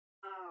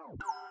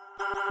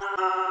Not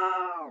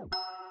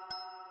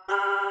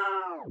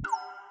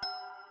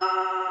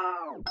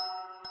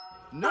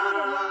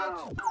a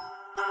lot.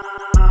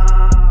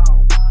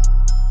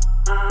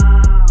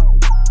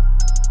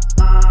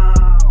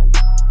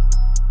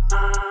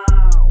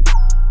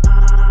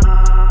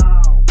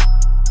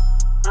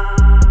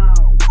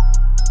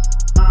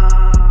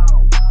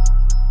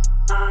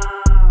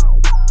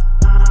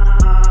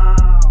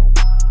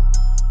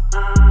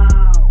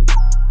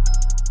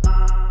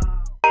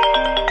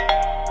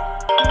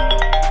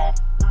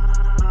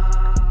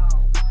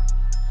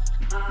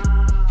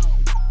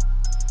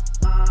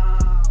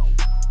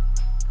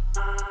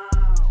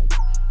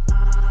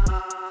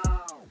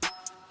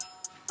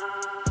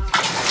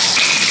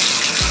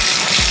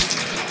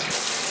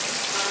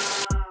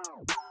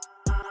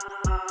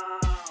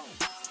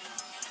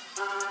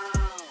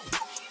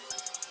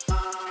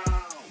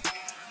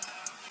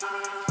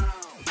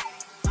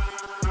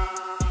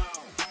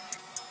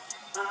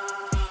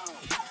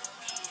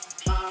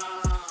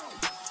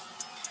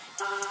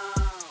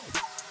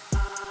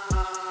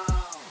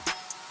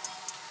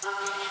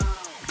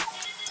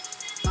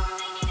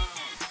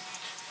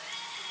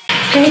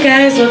 Hey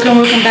guys,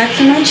 welcome back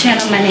to my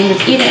channel. My name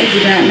is Ida, if you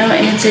don't know,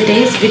 and in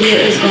today's video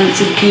is going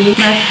to be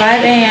my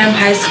 5 a.m.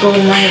 high school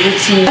morning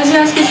routine. As you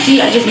guys can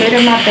see, I just made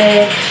up my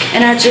bed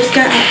and I just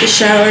got out the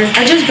shower.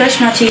 I just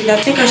brushed my teeth. I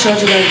think I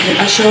showed you guys,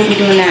 I showed me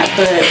doing that,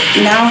 but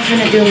now I'm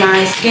gonna do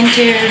my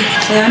skincare.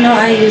 So y'all know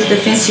I use the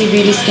Fenty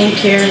Beauty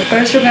skincare.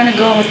 First we're gonna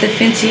go with the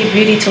Fenty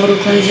Beauty Total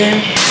Cleanser.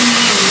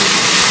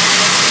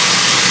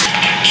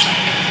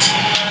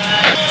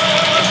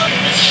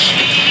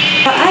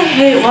 I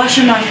hate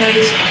washing my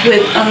face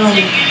with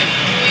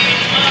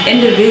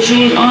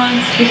individuals on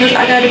because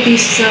I gotta be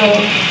so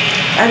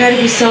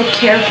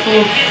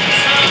careful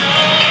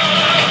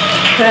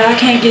that I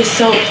can't get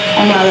soap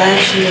on my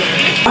lashes.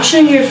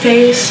 Washing your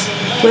face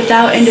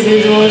without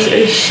individuals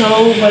is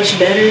so much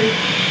better,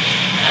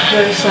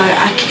 but it's like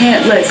I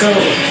can't let go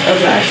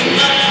of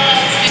lashes.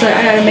 It's like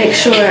I gotta make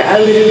sure I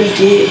literally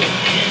get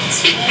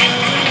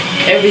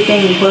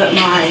everything but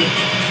my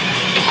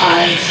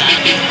eyes.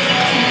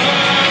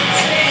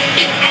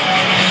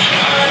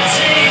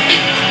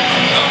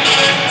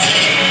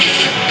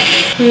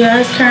 Yeah,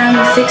 it's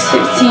currently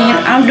 6:15.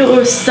 I'm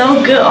doing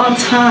so good on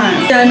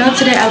time. I know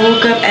today I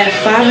woke up at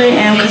 5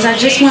 a.m. because I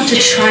just want to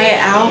try it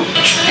out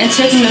and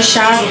taking a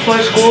shower before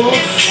school.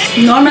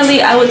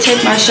 Normally I would take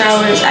my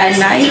showers at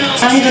night.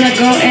 I'm gonna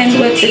go in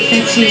with the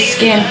Fenty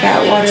Skin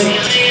Fat Water.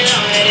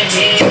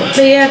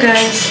 But yeah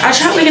guys, I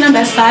tried waking up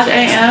at 5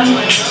 a.m.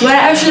 but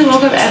I actually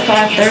woke up at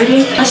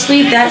 5:30. I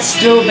sleep that's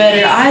still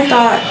better. I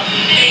thought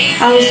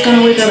I was gonna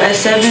wake up at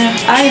 7.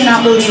 I did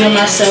not believe in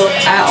myself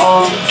at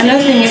all.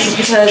 Another thing is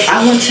because I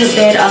went to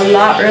bed a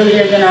lot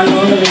earlier than I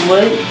normally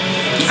would.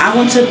 I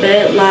went to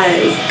bed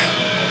like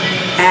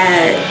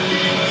at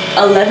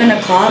 11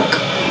 o'clock.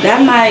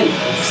 That might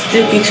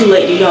still be too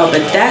late to y'all,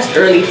 but that's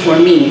early for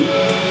me.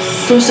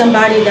 From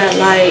somebody that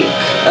like,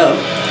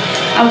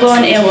 I'm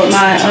going in with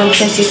my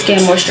Fenty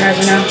Skin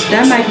Moisturizer now.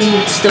 That might be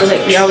still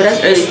late for y'all, but that's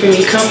early for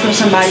me. Come from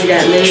somebody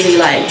that literally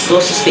like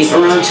goes to sleep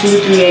around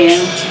 2, 3 a.m.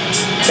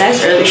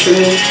 That's early for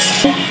me.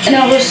 And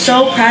I was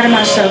so proud of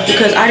myself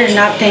because I did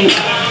not think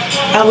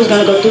I was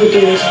gonna go through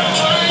this.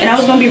 And I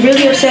was gonna be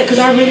really upset because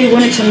I really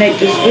wanted to make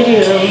this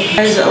video.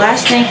 As the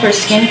last thing for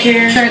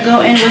skincare, I'm gonna go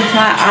in with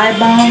my eye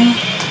balm.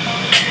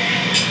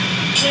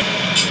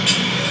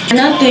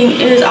 Another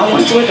thing is I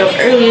want to wake up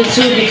earlier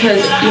too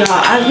because y'all,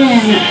 I've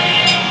been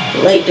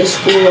late to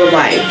school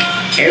like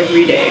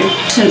every day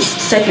since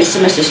second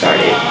semester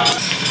started.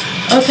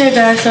 Okay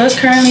guys, so it's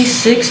currently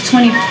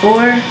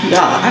 6:24. Y'all,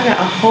 I got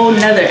a whole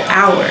nother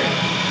hour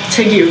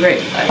to get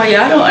ready. Like,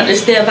 y'all don't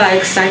understand my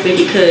excitement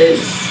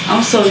because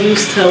I'm so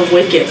used to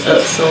waking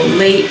up so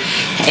late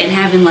and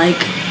having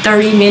like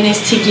 30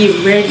 minutes to get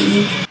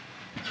ready.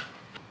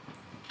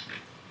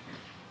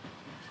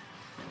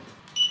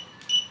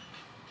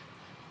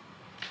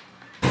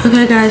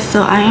 Okay guys,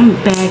 so I am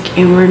back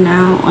and we're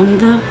now on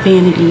the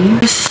vanity.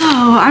 So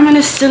I'm in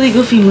a silly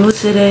goofy mood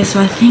today, so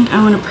I think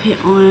I want to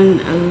put on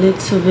a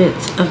little bit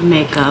of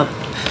makeup,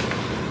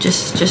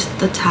 just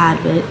a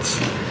tad bit,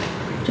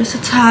 just a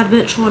tad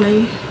bit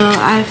truly. So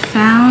I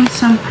found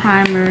some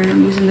primer.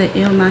 I'm using the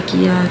Il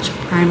Maquillage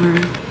primer.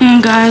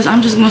 And guys,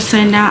 I'm just gonna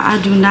say now, I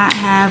do not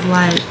have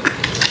like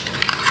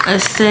a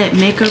set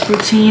makeup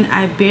routine.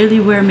 I barely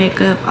wear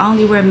makeup. I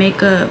only wear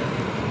makeup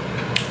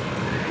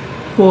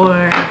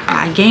for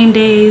my game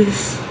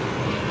days,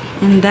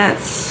 and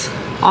that's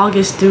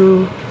August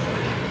through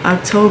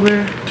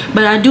October.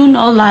 But I do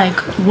know like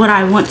what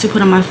I want to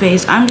put on my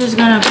face. I'm just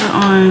gonna put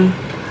on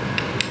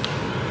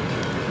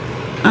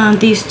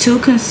these two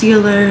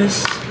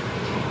concealers,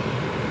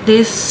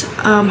 this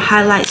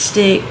highlight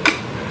stick,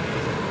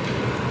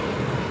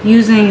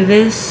 using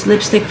this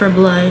lipstick for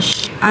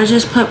blush. I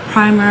just put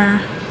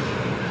primer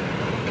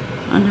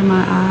under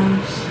my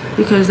eyes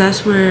because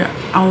that's where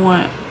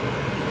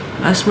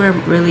that's where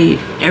really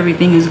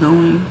everything is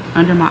going,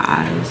 under my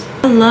eyes.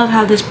 I love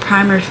how this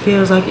primer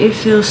feels. Like, it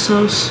feels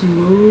so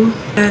smooth.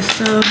 Yeah,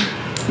 so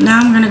Now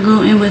I'm gonna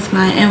go in with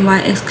my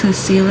NYX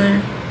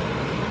concealer.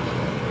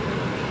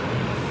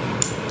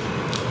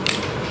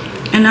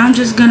 And I'm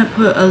just gonna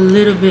put a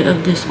little bit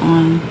of this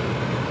on.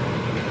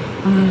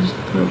 I'm gonna just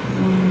put 1,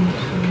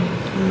 2,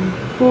 3,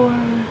 4.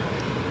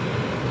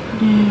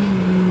 Then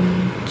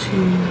 1, 2,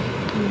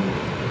 3,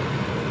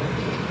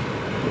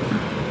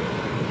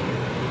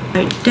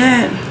 4. Like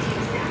that.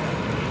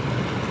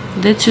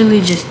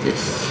 Literally just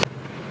this.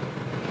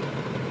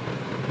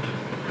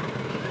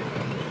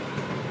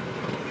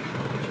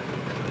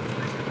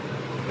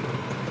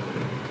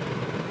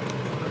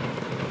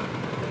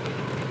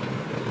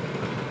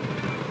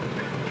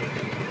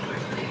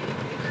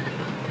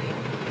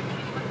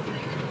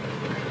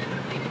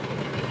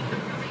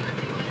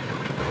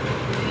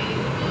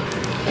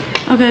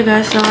 Okay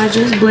guys, so I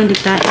just blended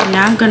that and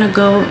now I'm gonna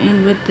go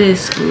in with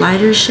this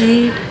lighter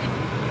shade.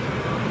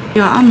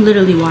 Y'all, I'm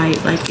literally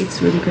white, like it's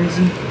really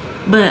crazy.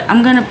 But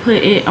I'm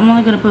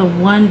only gonna put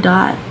 1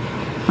 dot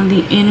on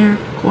the inner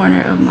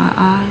corner of my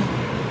eye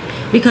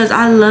because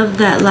I love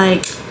that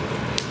light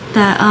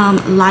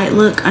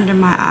look under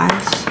my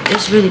eyes.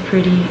 It's really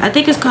pretty. I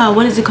think it's called,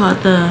 what is it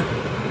called? The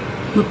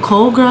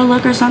Cold Girl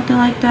look or something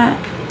like that.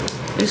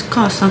 It's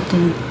called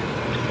something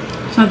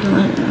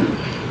like that.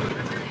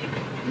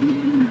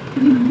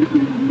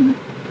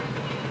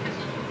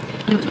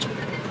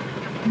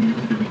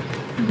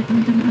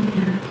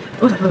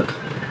 What's that look?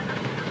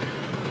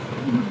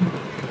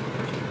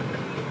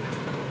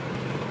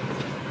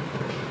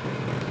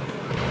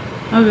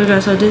 Okay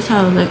guys, so this is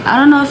how it looks. I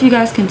don't know if you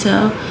guys can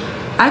tell.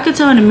 I could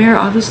tell in the mirror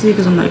obviously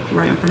because I'm like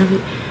right in front of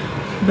it.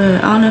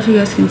 But I don't know if you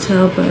guys can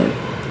tell, but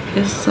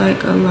it's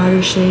like a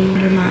lighter shade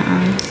under my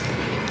eyes.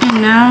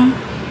 And now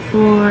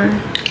for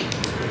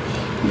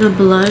the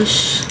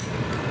blush.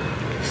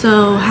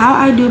 So how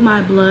I do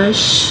my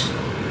blush,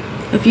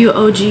 if you're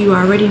OG, you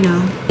already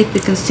know. Take the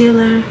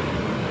concealer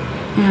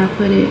and I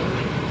put it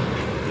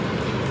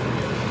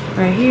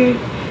right here.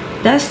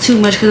 That's too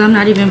much because I'm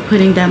not even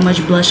putting that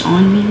much blush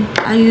on me.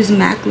 I use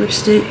MAC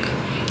lipstick.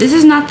 This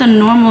is not the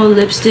normal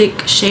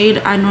lipstick shade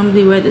I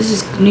normally wear. This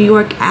is New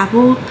York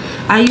Apple.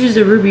 I use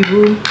the Ruby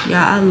Woo.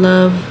 Yeah, I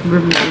love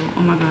Ruby Woo.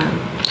 Oh my god.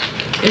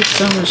 It's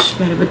so much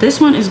better. But this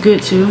one is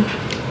good too.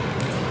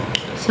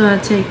 So I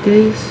take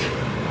this.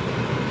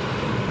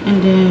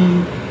 And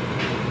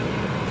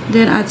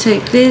then I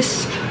take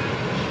this.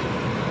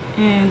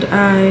 And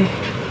I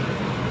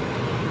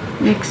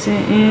mix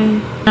it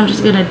in. I'm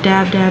just gonna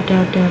dab.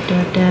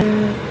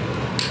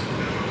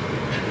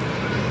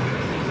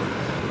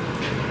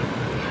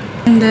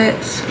 And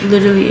that's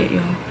literally it,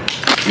 y'all.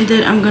 And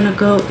then I'm gonna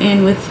go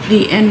in with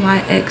the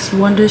NYX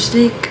Wonder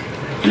Stick.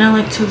 And I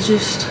like to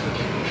just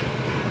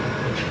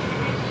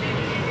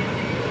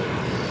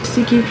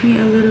to give me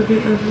a little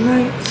bit of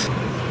light.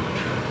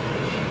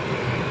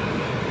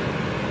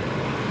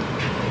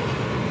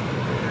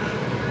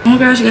 Oh my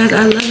gosh guys,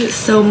 I love it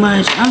so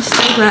much. I'm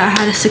so glad I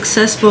had a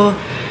successful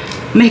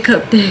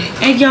makeup day.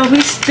 And y'all,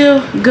 we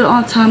still good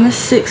on time. It's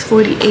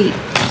 6:48.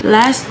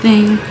 Last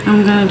thing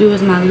I'm gonna do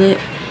is my lip.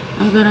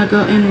 I'm gonna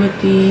go in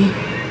with the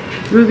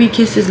Ruby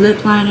Kisses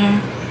lip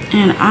liner.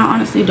 And I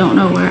honestly don't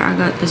know where I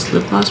got this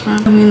lip gloss from.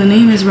 I mean, the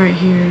name is right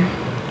here.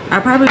 I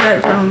probably got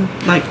it from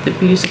like the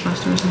beauty supply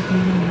store or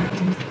something.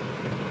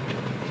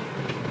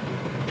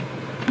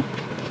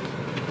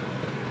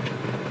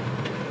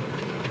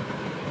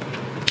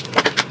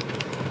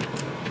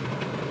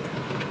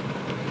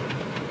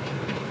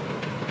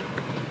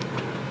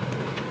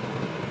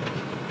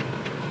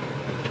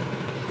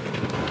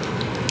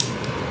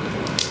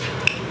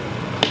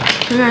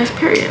 So guys,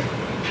 period.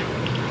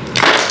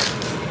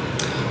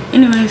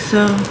 Anyway,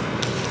 so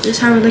this is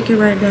how we look it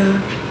right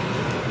now.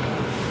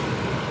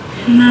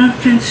 Now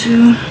I'm going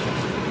to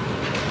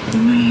do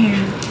my hair.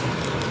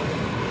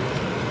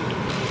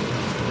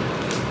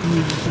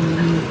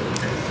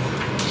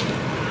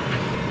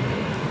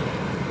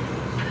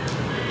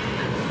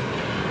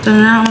 So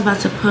now I'm about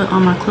to put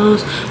on my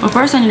clothes. Well,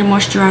 first I need to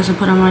moisturize and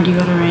put on my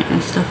deodorant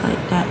and stuff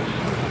like that.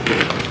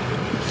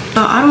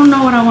 So I don't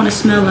know what I want to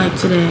smell like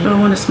today. Do I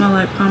want to smell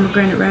like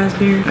pomegranate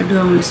raspberry or do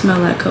I want to smell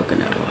like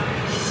coconut water?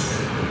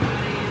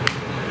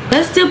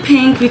 Let's do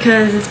pink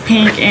because it's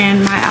pink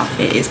and my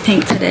outfit is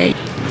pink today.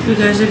 You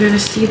guys are going to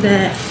see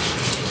that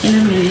in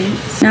a minute.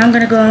 Now I'm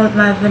going to go in with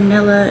my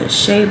vanilla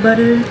shea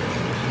butter.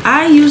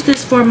 I use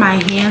this for my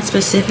hands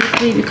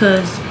specifically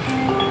because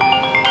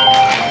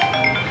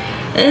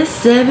it's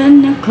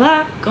 7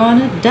 o'clock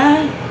on a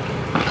dot.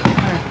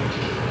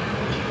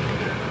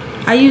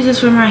 I use this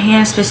for my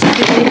hands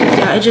specifically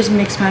because it just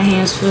makes my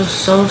hands feel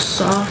so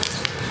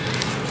soft.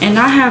 And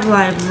I have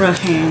like rough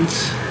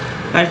hands.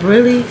 Like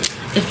really,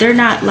 if they're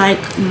not like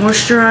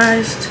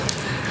moisturized,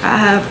 I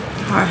have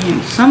hard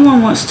hands.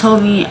 Someone once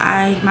told me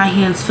my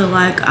hands feel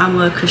like I'm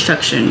a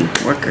construction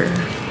worker.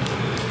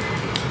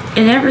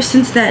 And ever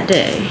since that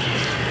day,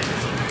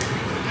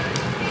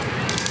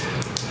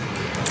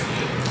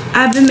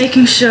 I've been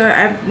making sure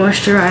I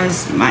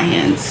moisturize my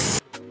hands.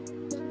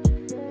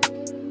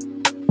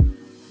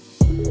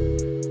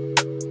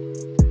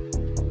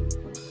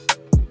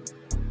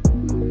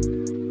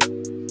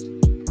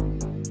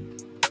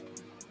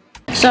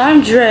 So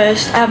I'm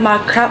dressed. I have my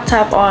crop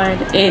top on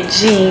and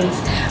jeans.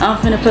 I'm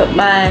finna put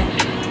my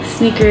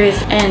sneakers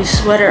and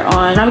sweater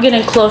on. I'm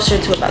getting closer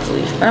to about to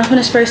leave. I'm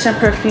finna spray some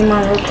perfume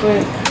on real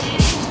quick.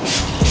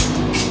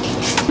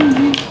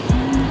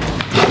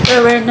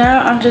 So right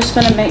now I'm just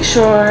gonna make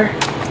sure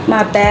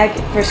my bag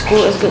for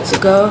school is good to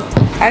go.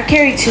 I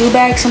carry 2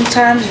 bags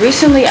sometimes.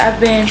 Recently I've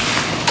been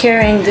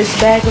carrying this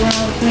bag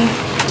around with me.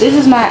 This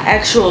is my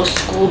actual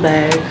school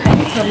bag.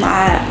 I put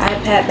my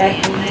iPad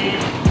back in there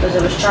because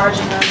it was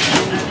charging up.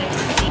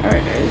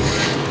 Alright guys.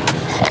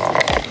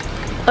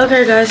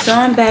 Okay guys, so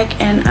I'm back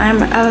and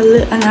I'm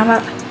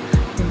out.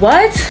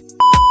 What?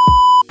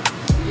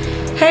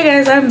 Hey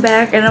guys, I'm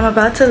back and I'm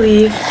about to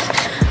leave.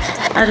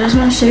 I just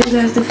want to show you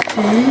guys the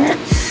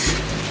fits.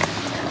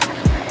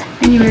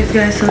 Anyways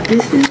guys, so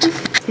this is the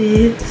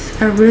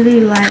fits. I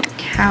really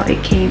like how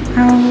it came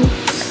out.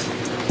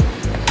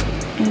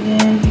 And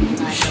then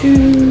your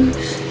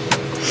shoes.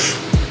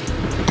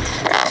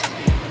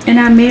 And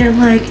I made it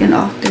like an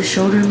off the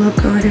shoulder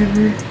look or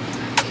whatever.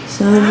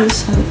 So this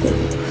is how it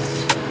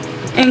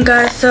fits. And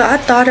guys, so I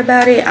thought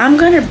about it. I'm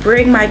gonna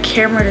bring my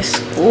camera to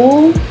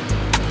school.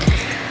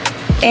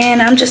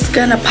 And I'm just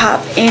gonna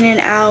pop in and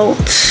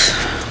out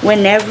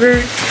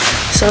whenever.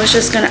 So it's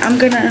just I'm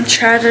gonna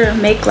try to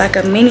make like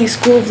a mini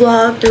school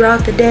vlog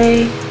throughout the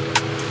day.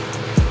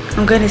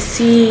 I'm gonna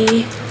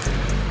see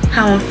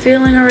how I'm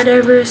feeling or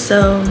whatever.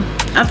 So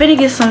I'm gonna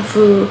get some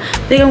food. I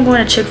think I'm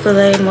going to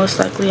Chick-fil-A most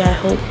likely, I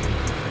hope.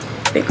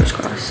 Fingers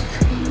crossed.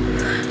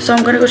 So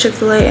I'm gonna go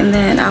Chick-fil-A and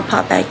then I'll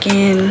pop back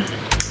in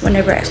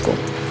whenever at school.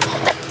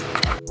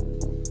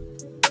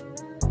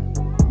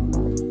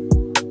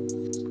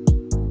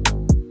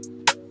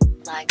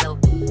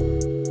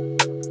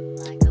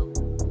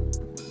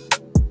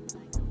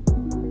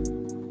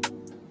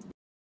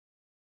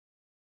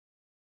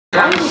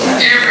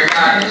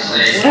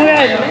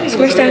 Alright,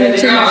 we're starting to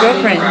see my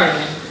girlfriend.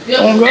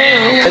 Oh God.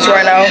 It's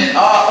right now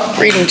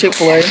reading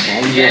Chick-fil-A.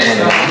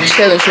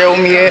 She hasn't shared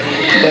with me yet,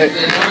 but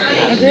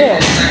I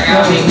did.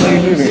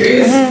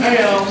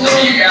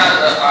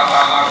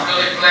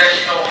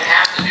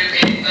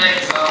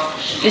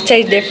 It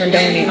tastes different,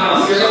 don't it? I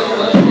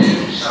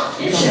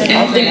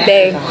don't think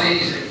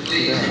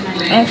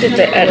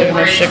they added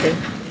enough sugar.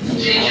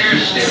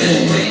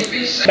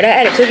 But I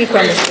added cookie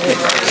crumbles to it.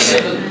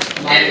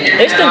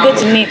 It's still good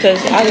to me because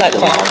I like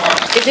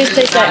coffee. It just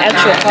tastes like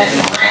actual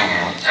coffee.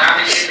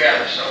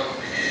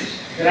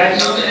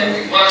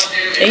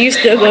 And you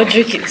still go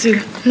drink it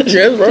too.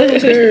 yes, bro.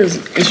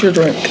 It's your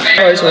drink.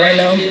 Alright, so right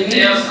now,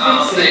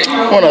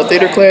 I'm on a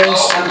theater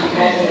class.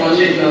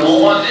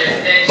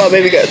 My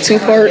baby got 2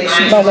 parts,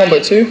 not 1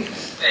 but 2.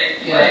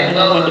 And I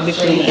wanted to be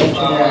clean.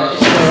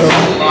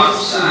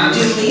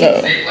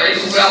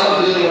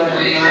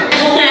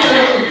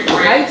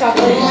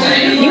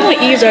 You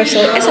and Eves are so,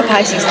 it's a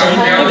Pisces thing.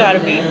 It gotta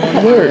be.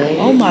 Word.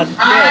 Oh my god.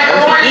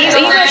 Eves,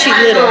 even though she's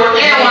little.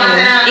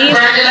 Eves,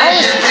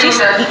 you're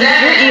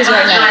Eves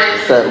right now.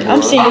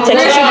 I'm seeing the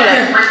text and she'll be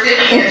like,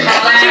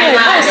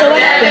 oh, so what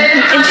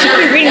happened? And she'll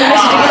be reading the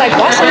message and be like,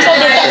 why so did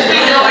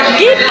that?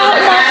 Get out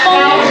my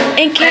phone.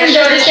 And Cam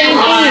does the same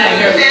thing.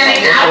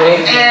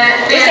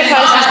 It's a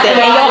Pisces thing,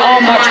 and y'all all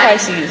March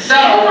Pisces.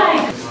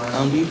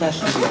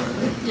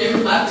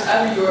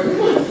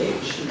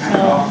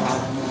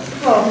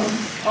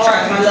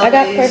 I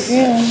got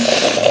perfume.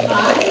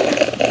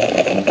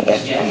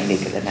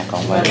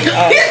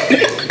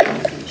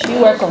 She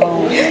work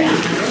alone.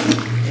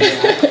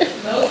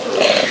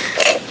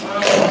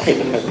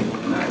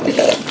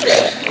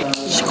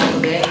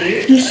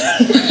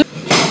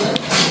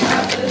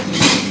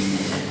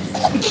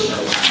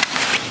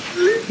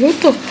 What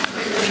the?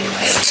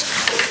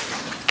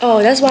 Oh,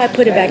 that's why I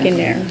put it back in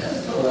there.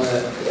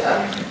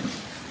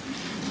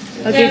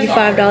 I'll give you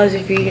 $5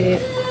 if you eat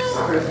it.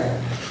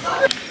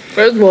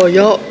 First of all,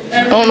 y'all,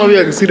 I don't know if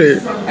y'all can see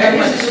that.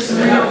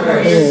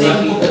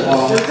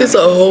 It's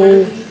a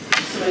whole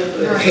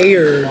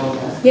hair.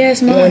 Yeah,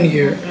 it's mine. On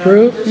here.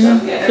 Bro,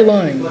 you're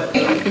lying.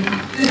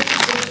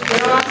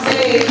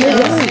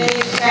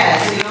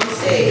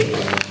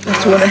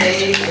 That's what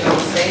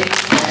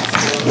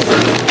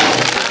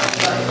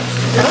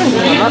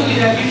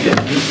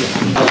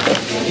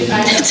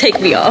Take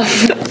me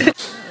off.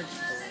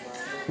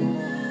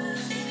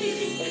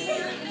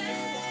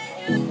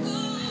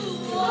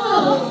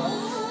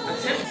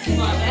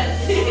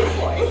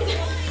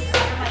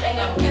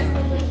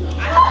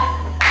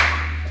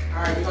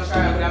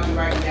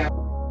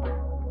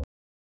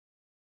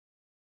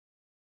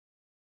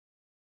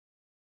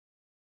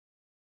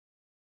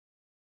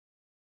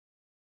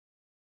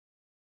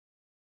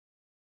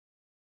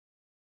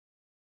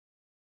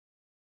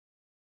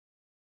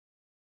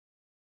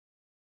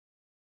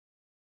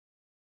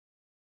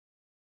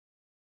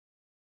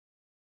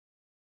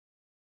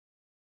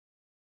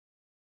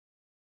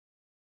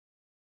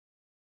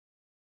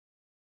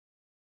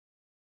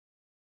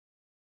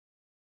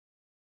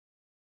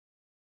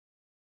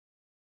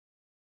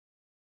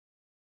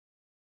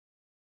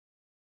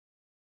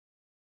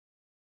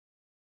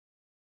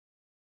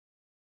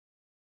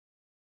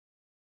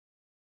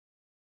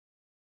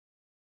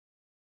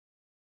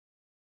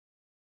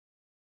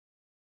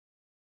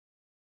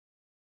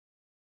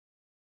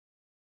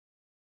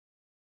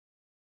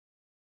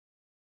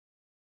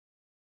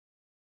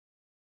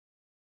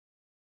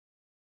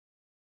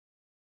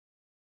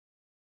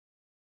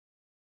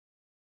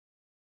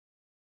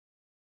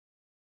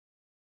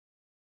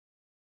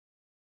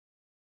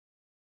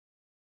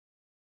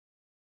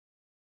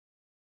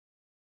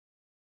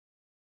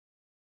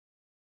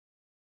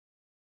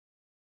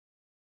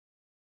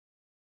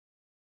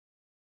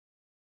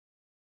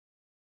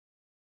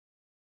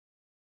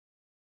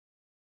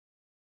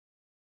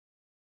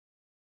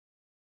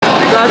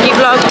 Vloggy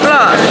vlog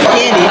vlog.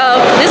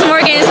 This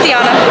Morgan is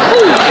Tiana.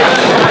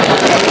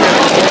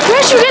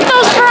 Where'd you get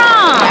those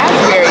from?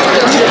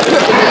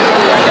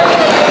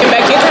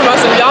 Back in talking about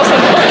some y'all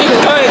some fucking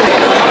fun.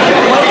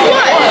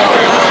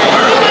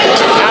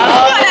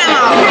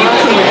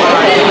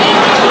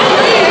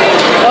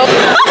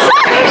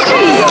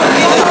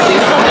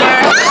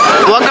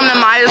 Welcome to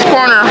Maya's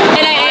Corner.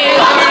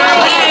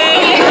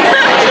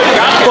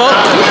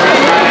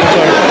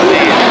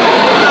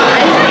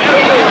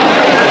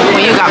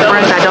 When you got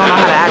friends that don't know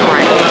how to act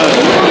right.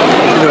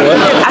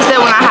 I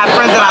said when I have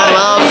friends that I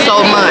love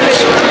so much.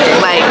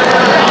 Like.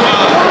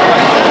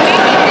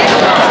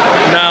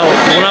 Now,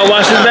 when I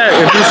watch this back,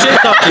 if you shit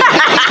talking,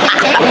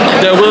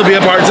 there will be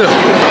a part 2.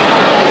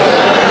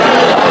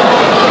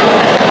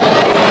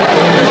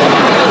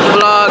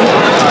 Vlog.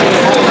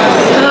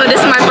 Oh,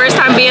 this is my first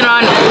time being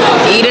on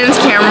Eden's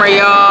camera,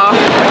 y'all.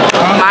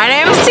 My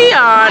name's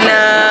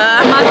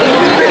Tiana.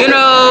 You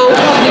know,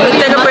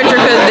 let's take a picture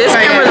because this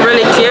camera's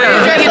really cute.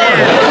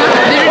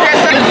 Did you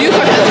dress up? You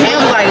put this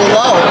hand like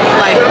low,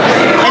 like.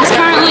 It's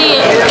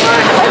currently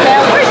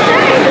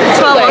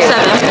 12:07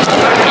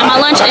 and my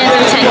lunch ends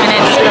in 10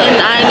 minutes and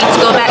I need to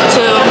go back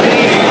to,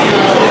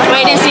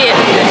 wait, I didn't see it.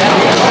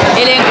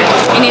 Then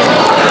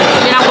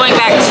I'm going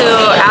back to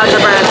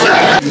algebra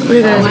 2.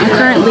 Okay guys, I'm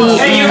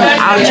currently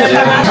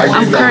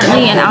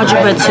in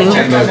algebra 2.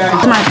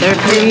 It's my 3rd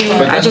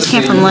period. I just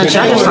came from lunch.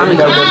 I just saw me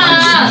go to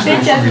lunch.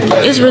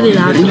 It's really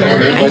loud in here.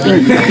 I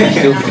think,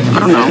 I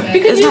don't know.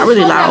 It's not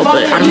really loud,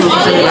 but I don't know if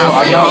it's really loud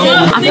for y'all.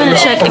 I'm gonna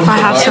check if I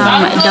have some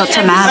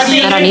Delta math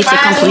that I need to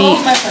complete.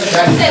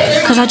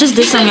 Cause I just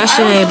did some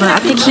yesterday, but I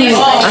think he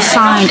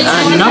assigned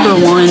another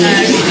one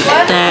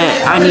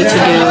that I need to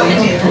do.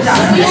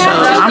 So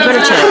I'm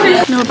gonna check.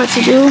 You know what we're about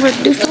to do? We're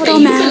gonna do photo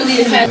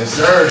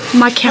math.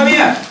 My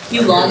camera.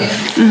 You log it?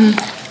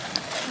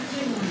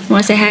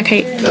 Wanna say hi,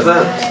 Kate?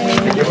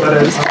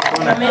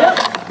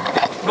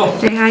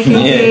 Say hi,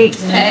 Kate.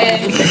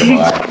 Hey!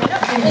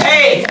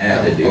 Hey!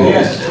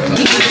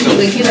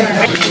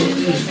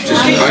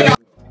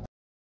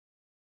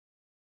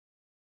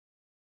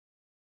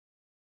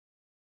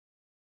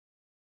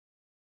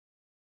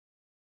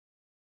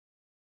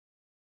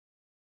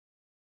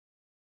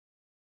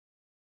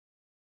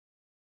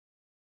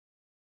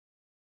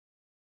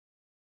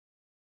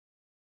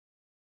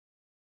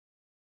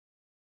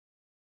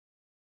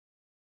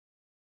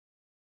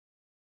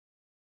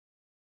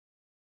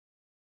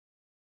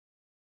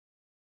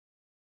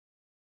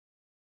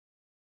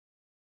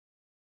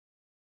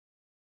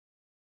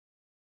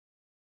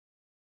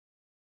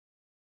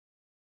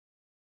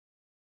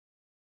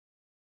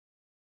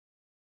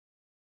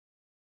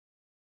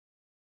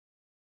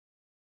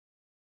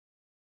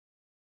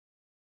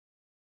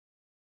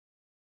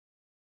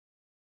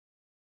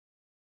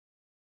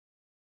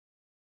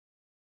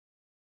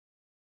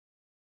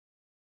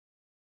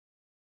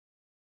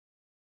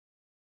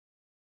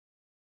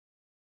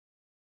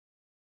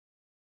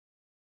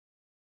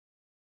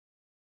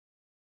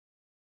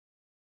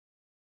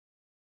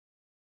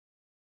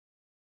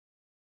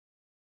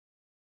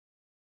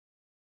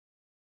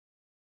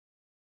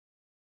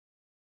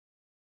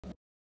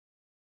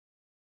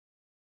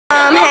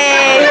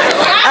 Hey,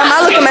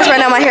 I look a mess right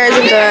now. My hair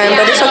isn't done,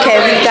 but it's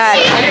okay. We got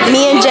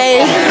me and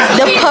Jay,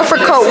 the puffer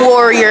coat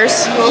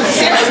warriors.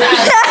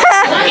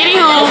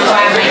 Anywho,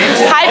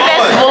 hi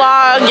best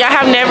vlog. Y'all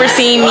have never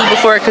seen me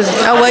before because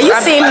Well,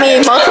 you've seen me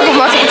multiple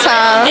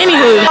times.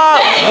 Anywho,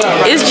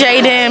 it's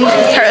Jaden,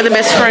 her other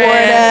best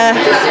friend.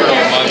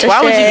 Why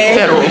would you be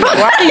federal?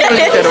 Why would you be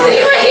federal?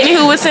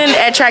 Anywho, it's in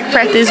at track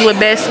practice with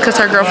Bess because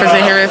her girlfriend's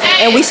in here.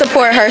 And we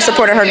support her,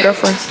 supporting her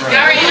girlfriend.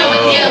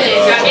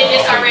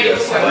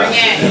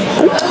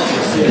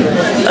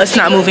 It's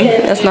not moving.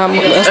 That's not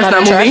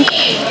moving.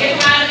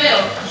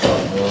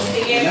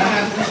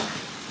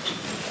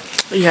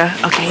 Yeah,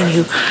 okay,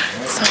 anywho.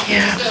 So,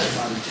 yeah.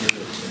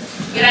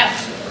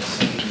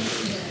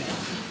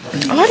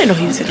 Oh, I didn't know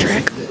he was in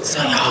track.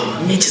 So,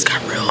 y'all, it just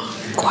got real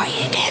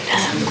quiet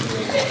and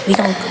we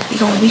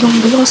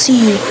gonna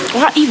see you.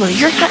 Why, Eva?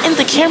 You're not in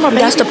the camera,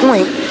 baby. That's the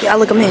point. Yeah, I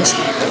look a mess.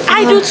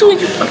 I do too.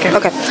 Okay.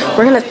 Okay,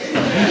 we're gonna.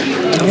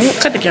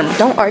 Cut the camera.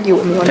 Don't argue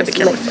with me on Cut the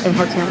camera. On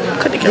her camera.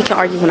 Cut the camera. We can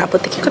argue when I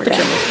put the camera down.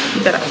 Cut the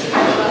camera. That out.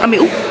 I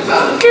mean, ooh.